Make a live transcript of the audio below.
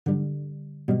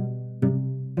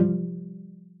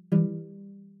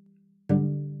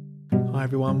Hi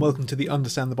everyone, welcome to the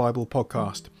Understand the Bible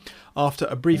podcast. After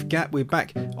a brief gap, we're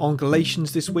back on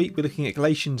Galatians this week. We're looking at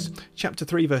Galatians chapter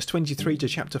 3 verse 23 to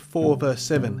chapter 4 verse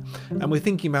 7. And we're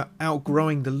thinking about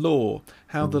outgrowing the law,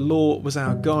 how the law was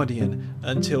our guardian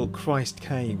until Christ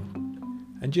came.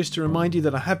 And just to remind you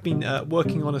that I have been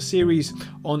working on a series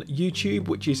on YouTube,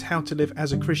 which is How to Live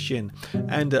as a Christian.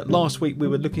 And last week we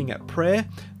were looking at prayer.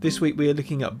 This week we are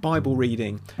looking at Bible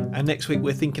reading. And next week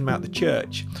we're thinking about the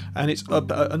church. And it's a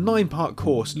 9-part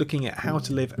course looking at how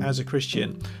to live as a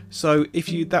Christian. So if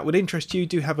that would interest you,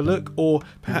 do have a look. Or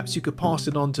perhaps you could pass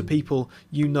it on to people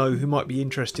you know who might be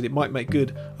interested. It might make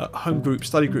good home group,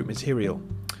 study group material.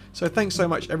 So thanks so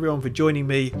much everyone for joining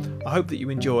me. I hope that you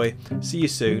enjoy. See you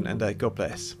soon and God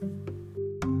bless.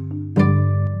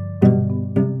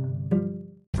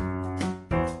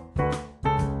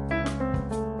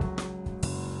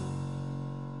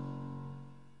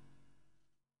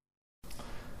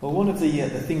 Well, one of the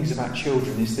things about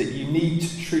children is that you need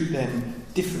to treat them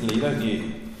differently, don't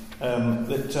you?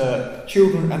 That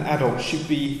children and adults should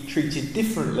be treated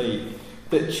differently.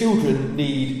 That children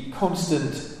need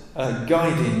constant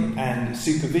guiding and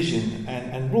supervision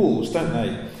and rules, don't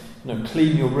they?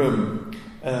 Clean your room,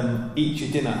 eat your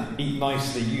dinner, eat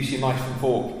nicely, use your knife and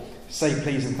fork, say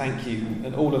please and thank you,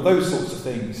 and all of those sorts of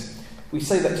things. We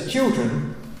say that to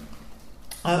children,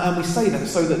 and we say that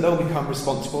so that they'll become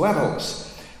responsible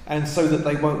adults, and so that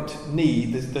they won't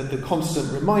need the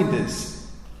constant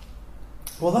reminders.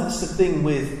 Well, that's the thing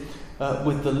with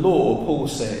the law. Paul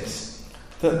says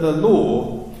that the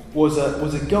law was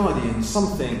a guardian,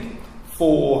 something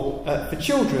for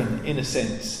children in a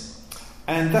sense,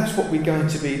 and that's what we're going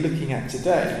to be looking at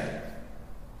today.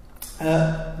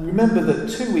 Remember that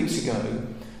 2 weeks ago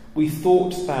we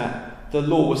thought that the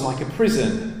law was like a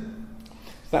prison.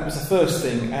 That was the first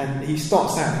thing, and he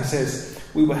starts out and says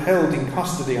we were held in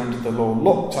custody under the law,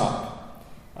 locked up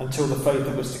until the faith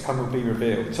that was to come will be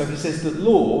revealed. So he says that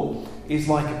law is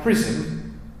like a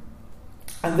prison,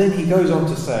 and then he goes on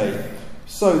to say,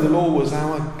 so the law was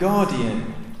our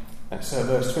guardian. That's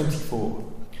verse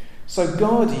 24. So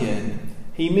guardian,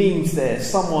 he means there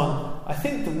someone, I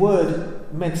think the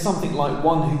word meant something like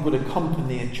one who would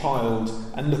accompany a child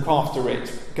and look after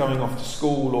it going off to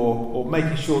school or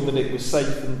making sure that it was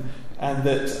safe and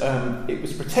that it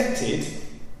was protected.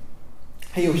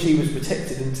 He or she was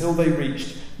protected until they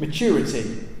reached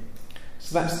maturity.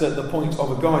 So that's the point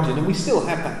of a guardian. And we still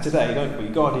have that today, don't we?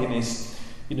 Guardian is,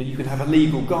 you can have a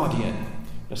legal guardian.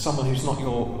 Someone who's not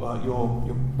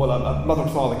a mother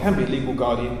and father can be a legal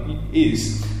guardian,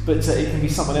 but it can be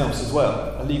someone else as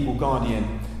well, a legal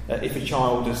guardian, if a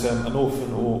child is an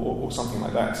orphan or something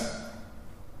like that,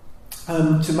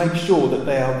 to make sure that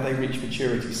they reach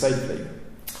maturity safely.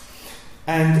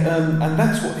 And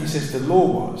that's what he says the law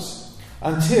was,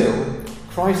 until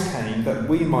Christ came that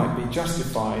we might be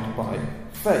justified by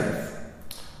faith.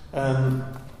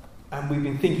 And we've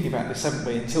been thinking about this, haven't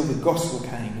we, until the gospel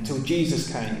came, until Jesus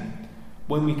came,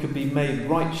 when we could be made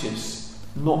righteous,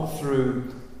 not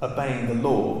through obeying the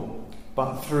law,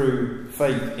 but through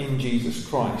faith in Jesus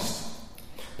Christ.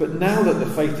 But now that the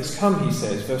faith has come, he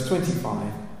says, verse 25,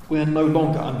 we are no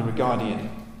longer under a guardian.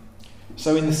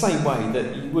 So in the same way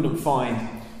that you wouldn't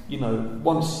find,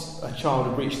 once a child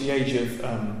had reached the age of,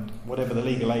 whatever the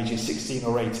legal age is, 16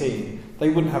 or 18, they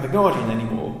wouldn't have a guardian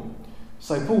anymore.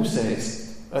 So Paul says,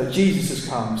 Jesus has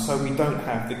come, so we don't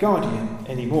have the guardian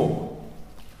anymore.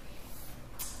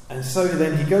 And so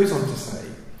then he goes on to say,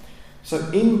 so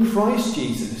in Christ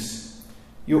Jesus,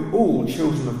 you're all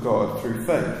children of God through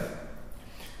faith.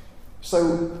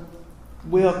 So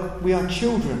we are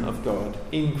children of God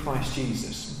in Christ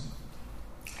Jesus.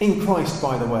 In Christ,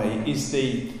 by the way, is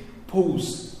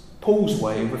Paul's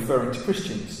way of referring to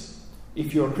Christians.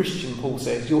 If you're a Christian, Paul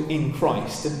says, you're in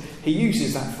Christ. And he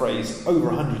uses that phrase over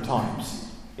 100 times.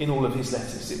 In all of his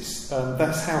letters,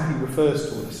 that's how he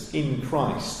refers to us, in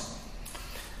Christ.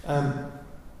 And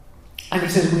he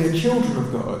says we are children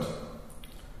of God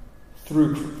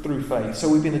through faith. So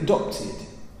we've been adopted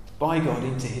by God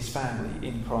into his family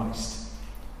in Christ.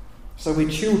 So we're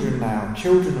children now,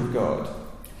 children of God.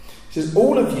 He says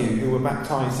all of you who were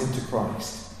baptized into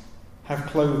Christ have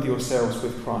clothed yourselves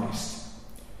with Christ.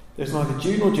 There's neither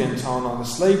Jew nor Gentile, neither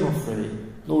slave nor free,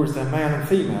 nor is there male and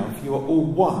female, for you are all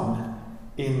one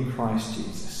in Christ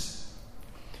Jesus.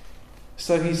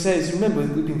 So he says, remember,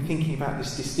 we've been thinking about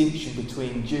this distinction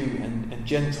between Jew and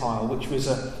Gentile, which was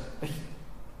a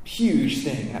huge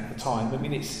thing at the time. I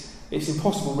mean, it's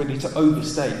impossible really to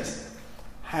overstate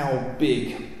how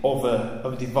big of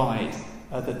a divide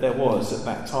that there was at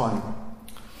that time.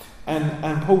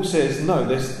 And Paul says, no,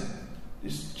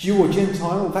 there's Jew or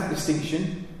Gentile, that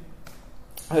distinction.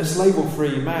 slave or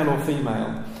free, male or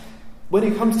female, when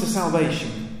it comes to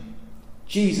salvation,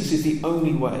 Jesus is the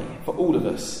only way for all of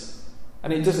us.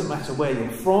 And it doesn't matter where you're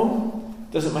from,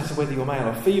 it doesn't matter whether you're male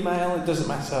or female, it doesn't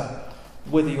matter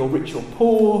whether you're rich or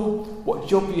poor, what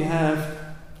job you have,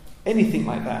 anything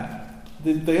like that.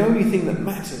 The only thing that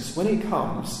matters when it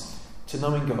comes to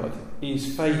knowing God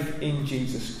is faith in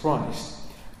Jesus Christ.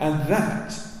 And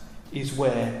that is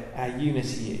where our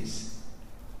unity is.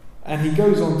 And he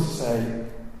goes on to say,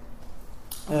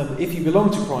 if you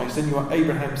belong to Christ, then you are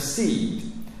Abraham's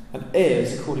seed and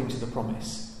heirs according to the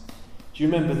promise. Do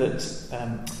you remember that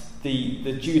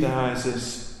the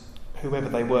Judaizers, whoever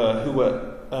they were, who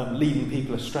were leading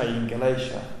people astray in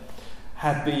Galatia,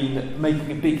 had been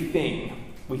making a big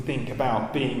thing, we think,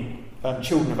 about being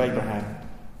children of Abraham.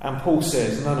 And Paul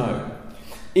says, no,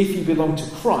 if you belong to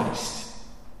Christ,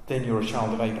 then you're a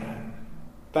child of Abraham.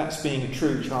 That's being a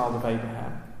true child of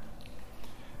Abraham.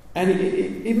 And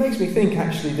it makes me think,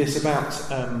 actually, this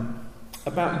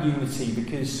about unity,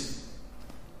 because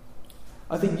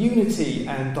I think unity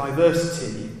and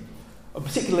diversity,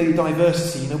 particularly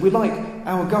diversity, we're like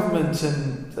our government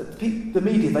and the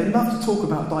media, they love to talk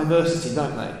about diversity,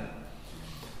 don't they?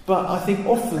 But I think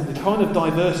often the kind of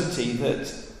diversity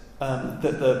that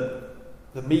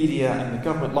the media and the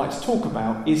government like to talk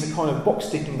about is a kind of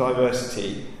box-ticking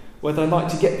diversity, where they like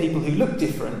to get people who look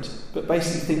different but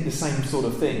basically think the same sort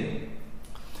of thing.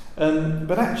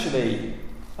 But actually,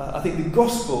 I think the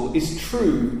gospel is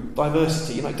true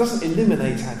diversity. It doesn't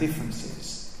eliminate our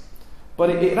differences, but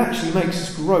it actually makes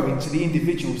us grow into the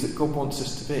individuals that God wants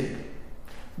us to be.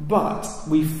 But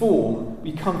we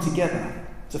come together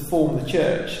to form the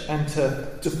church and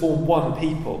to form one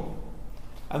people.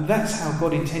 And that's how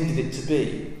God intended it to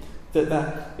be,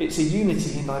 that it's a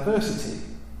unity in diversity,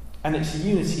 and it's a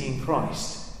unity in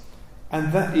Christ.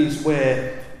 And that is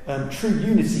where true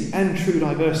unity and true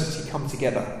diversity come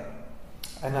together.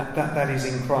 And that is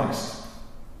in Christ.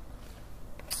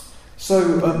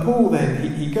 So Paul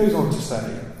then, he goes on to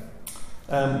say,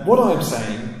 what I'm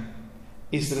saying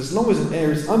is that as long as an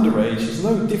heir is underage, he's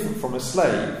no different from a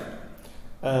slave,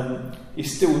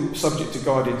 is still subject to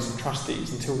guardians and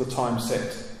trustees until the time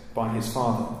set by his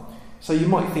father. So you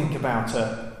might think about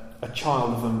a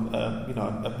child of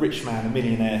a rich man, a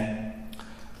millionaire,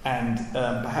 and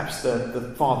perhaps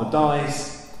the father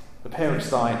dies, the parents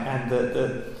die, and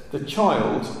the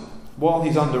child, while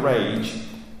he's underage,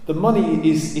 the money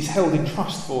is held in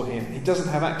trust for him. He doesn't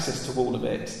have access to all of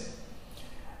it.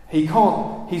 He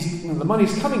can't. The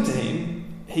money's coming to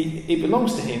him. It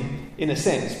belongs to him in a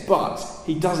sense, but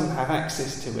he doesn't have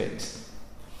access to it.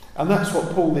 And that's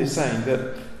what Paul is saying,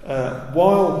 that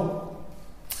while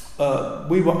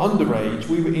we were underage,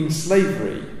 we were in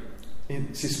slavery.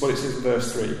 This is what it says in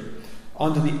verse 3,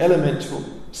 under the elemental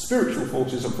spiritual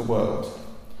forces of the world,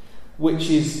 which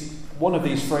is one of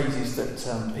these phrases that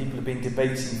people have been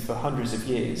debating for hundreds of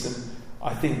years, and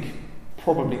I think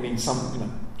probably means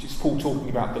just Paul talking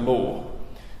about the law,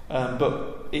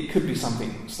 but it could be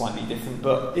something slightly different.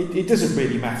 But it doesn't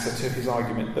really matter to his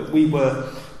argument that we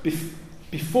were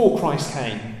before Christ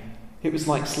came. It was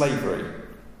like slavery,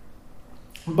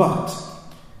 but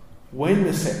when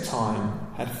the set time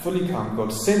had fully come,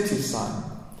 God sent his Son,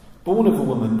 born of a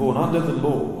woman, born under the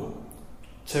law,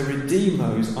 to redeem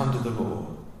those under the law,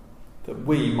 that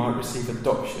we might receive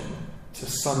adoption to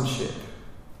sonship,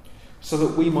 so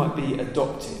that we might be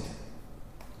adopted.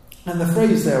 And the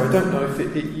phrase there, I don't know if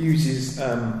it uses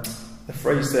the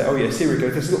phrase there. Oh yes, here we go.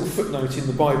 There's a little footnote in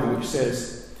the Bible which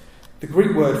says, the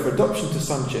Greek word for adoption to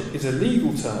sonship is a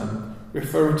legal term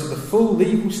referring to the full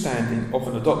legal standing of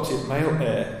an adopted male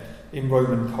heir in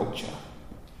Roman culture.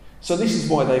 So this is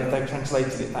why they've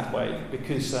translated it that way,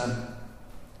 because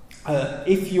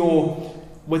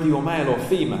whether you're male or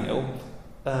female,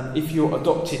 if you're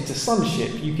adopted to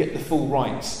sonship, you get the full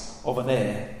rights of an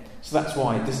heir. So that's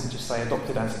why it doesn't just say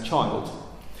adopted as a child,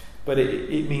 but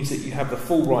it means that you have the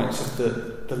full rights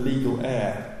of the legal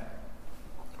heir.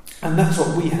 And that's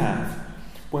what we have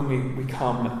when we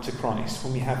come to Christ,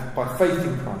 when we have by faith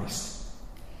in Christ.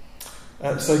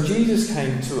 So Jesus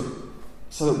came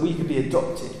so that we could be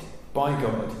adopted by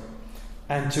God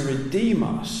and to redeem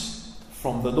us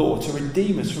from the law, to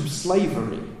redeem us from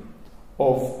slavery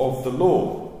of the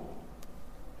law.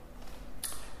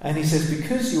 And he says,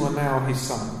 because you are now his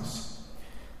sons,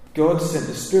 God sent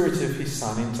the Spirit of his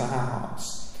Son into our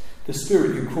hearts, the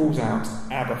Spirit who calls out,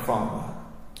 Abba, Father.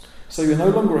 So you're no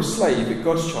longer a slave, but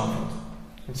God's child.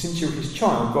 And since you're his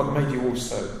child, God made you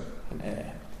also an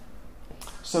heir.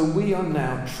 So we are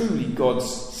now truly God's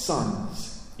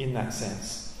sons in that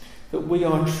sense, that we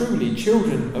are truly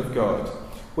children of God.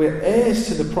 We're heirs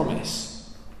to the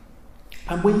promise.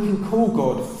 And we can call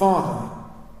God Father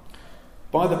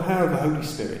by the power of the Holy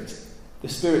Spirit, the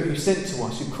Spirit who sent to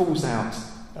us, who calls out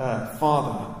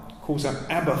Father, calls out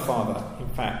Abba Father, in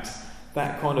fact,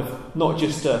 that kind of, not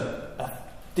just a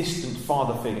distant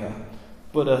father figure,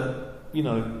 but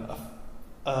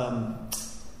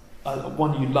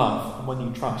one you love and one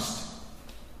you trust.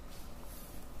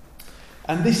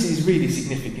 And this is really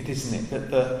significant, isn't it?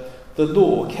 That the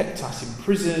law kept us in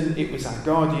prison, it was our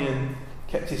guardian,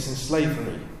 kept us in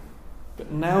slavery.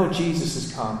 But now Jesus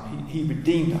has come, he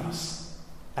redeemed us,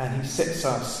 and he sets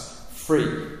us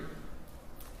free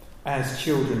as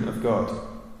children of God.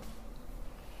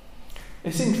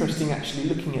 It's interesting actually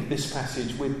looking at this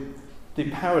passage with the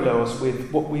parallels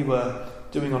with what we were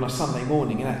doing on a Sunday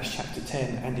morning in Acts chapter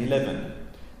 10 and 11,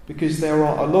 because there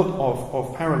are a lot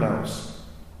of parallels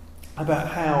about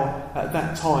how at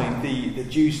that time the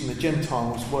Jews and the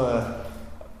Gentiles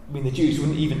the Jews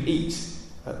wouldn't even eat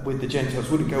with the Gentiles,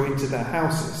 wouldn't go into their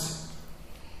houses.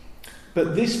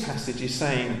 But this passage is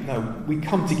saying, no, we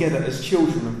come together as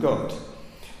children of God.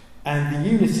 And the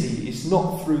unity is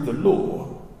not through the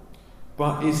law,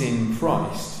 but is in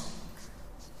Christ.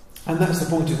 And that's the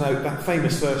point of that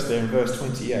famous verse there in verse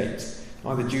 28.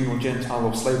 Neither Jew nor Gentile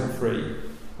or slave or free,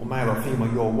 or male or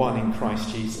female, you're one in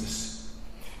Christ Jesus.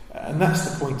 And that's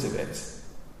the point of it.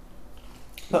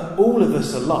 But all of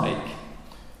us alike,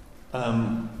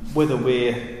 whether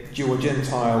we're Jew or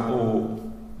Gentile or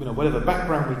whatever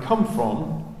background we come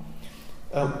from,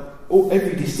 or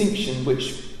every distinction,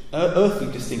 earthly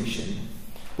distinction,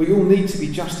 we all need to be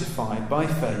justified by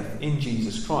faith in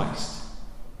Jesus Christ.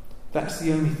 That's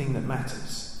the only thing that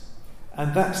matters.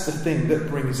 And that's the thing that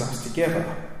brings us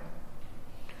together.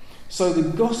 So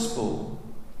the gospel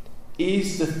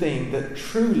is the thing that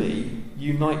truly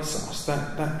unites us,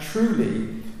 that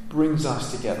truly brings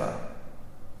us together.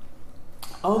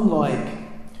 Unlike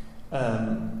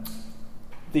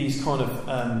these kind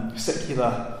of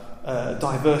secular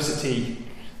diversity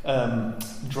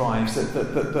drives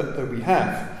that we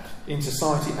have in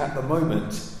society at the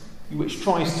moment, which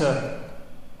tries to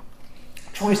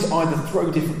either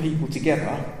throw different people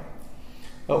together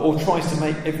or tries to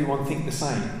make everyone think the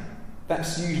same.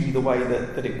 That's usually the way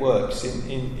that it works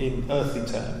in earthly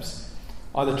terms.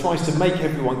 Either tries to make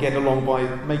everyone get along by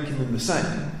making them the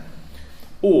same,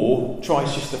 or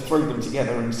tries just to throw them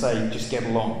together and say, just get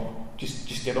along,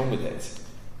 just get on with it.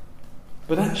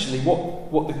 But actually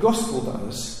what the gospel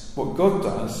does, what God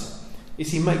does,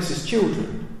 is he makes us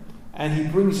children, and he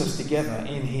brings us together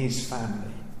in his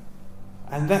family.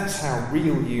 And that's how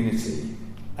real unity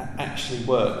actually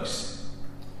works.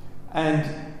 And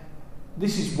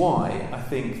this is why I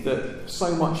think that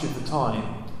so much of the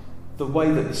time, the way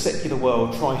that the secular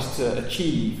world tries to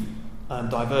achieve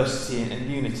diversity and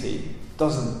unity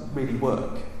doesn't really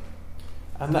work.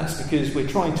 And that's because we're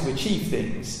trying to achieve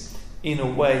things in a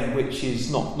way which is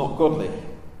not godly.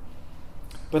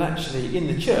 But actually, in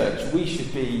the church, we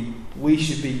should be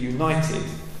united,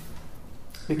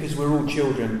 because we're all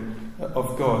children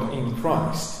of God in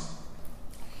Christ.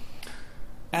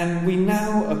 And we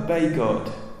now obey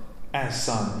God as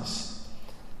sons.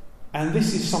 And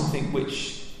this is something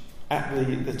which, at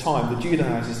the time, the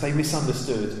Judaizers, they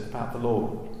misunderstood about the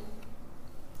law.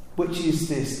 Which is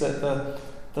this, that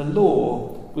the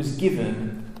law was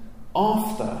given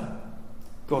after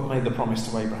God made the promise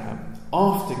to Abraham,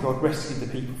 after God rescued the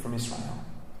people from Israel.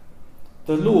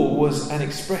 The law was an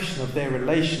expression of their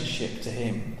relationship to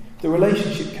him. The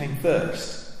relationship came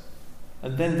first,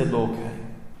 and then the law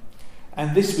came.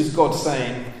 And this was God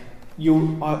saying,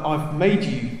 I've made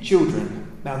you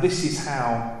children. Now this is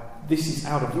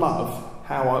out of love,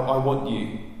 how I want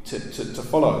you to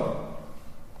follow.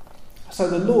 So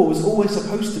the law was always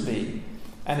supposed to be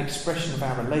an expression of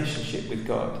our relationship with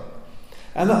God.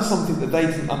 And that's something that they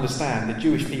didn't understand. The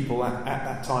Jewish people at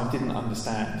that time didn't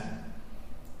understand.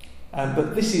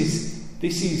 But this is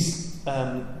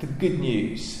the good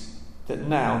news, that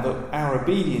now that our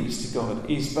obedience to God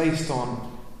is based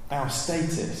on our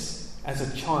status as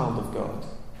a child of God.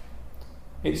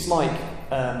 It's like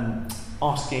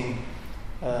asking,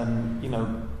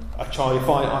 a child, if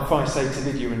I say to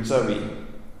Lydia and Zoe,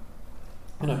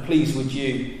 please would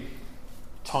you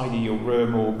tidy your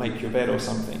room or make your bed or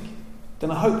something, then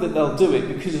I hope that they'll do it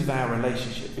because of our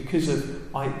relationship, because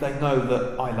they know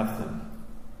that I love them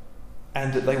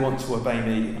and that they want to obey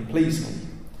me and please me,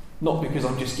 not because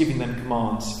I'm just giving them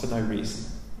commands for no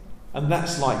reason. And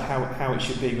that's like how it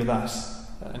should be with us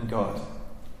and God.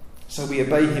 So we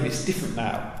obey him. It's different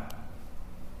now.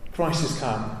 Christ has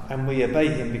come and we obey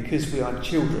him because we are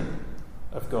children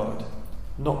of God,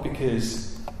 not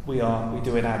because we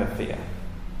do it out of fear.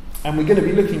 And we're going to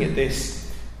be looking at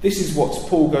this This is what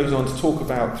Paul goes on to talk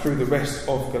about through the rest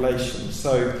of Galatians.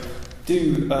 So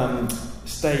do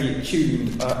stay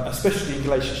tuned, especially in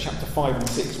Galatians chapter 5 and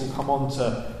 6. We'll come on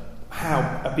to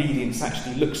how obedience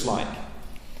actually looks like.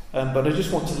 But I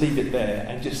just want to leave it there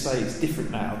and just say it's different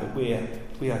now, that we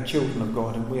are children of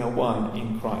God and we are one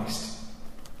in Christ.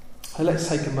 So let's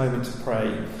take a moment to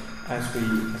pray as we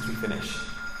finish.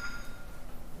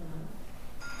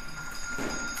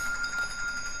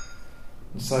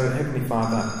 And so, Heavenly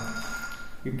Father,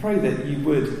 we pray that you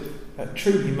would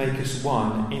truly make us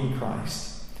one in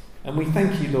Christ. And we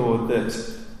thank you, Lord, that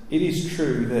it is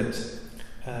true that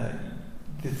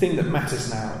the thing that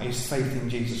matters now is faith in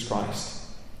Jesus Christ.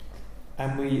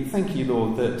 And we thank you,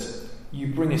 Lord, that you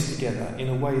bring us together in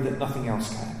a way that nothing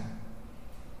else can.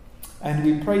 And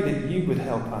we pray that you would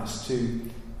help us to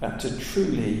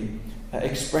truly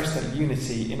express that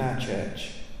unity in our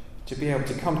church, to be able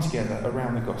to come together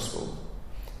around the gospel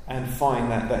and find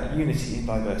that unity in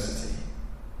diversity.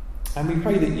 And we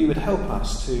pray that you would help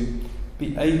us to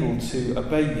be able to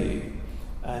obey you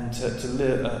and to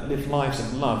live lives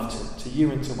of love to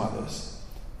you and to others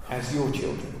as your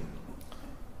children.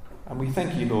 And we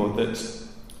thank you, Lord, that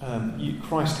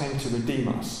Christ came to redeem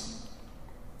us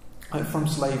from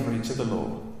slavery to the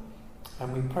law.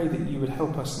 And we pray that you would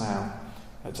help us now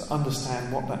to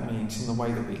understand what that means in the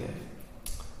way that we live.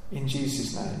 In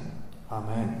Jesus' name,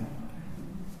 amen.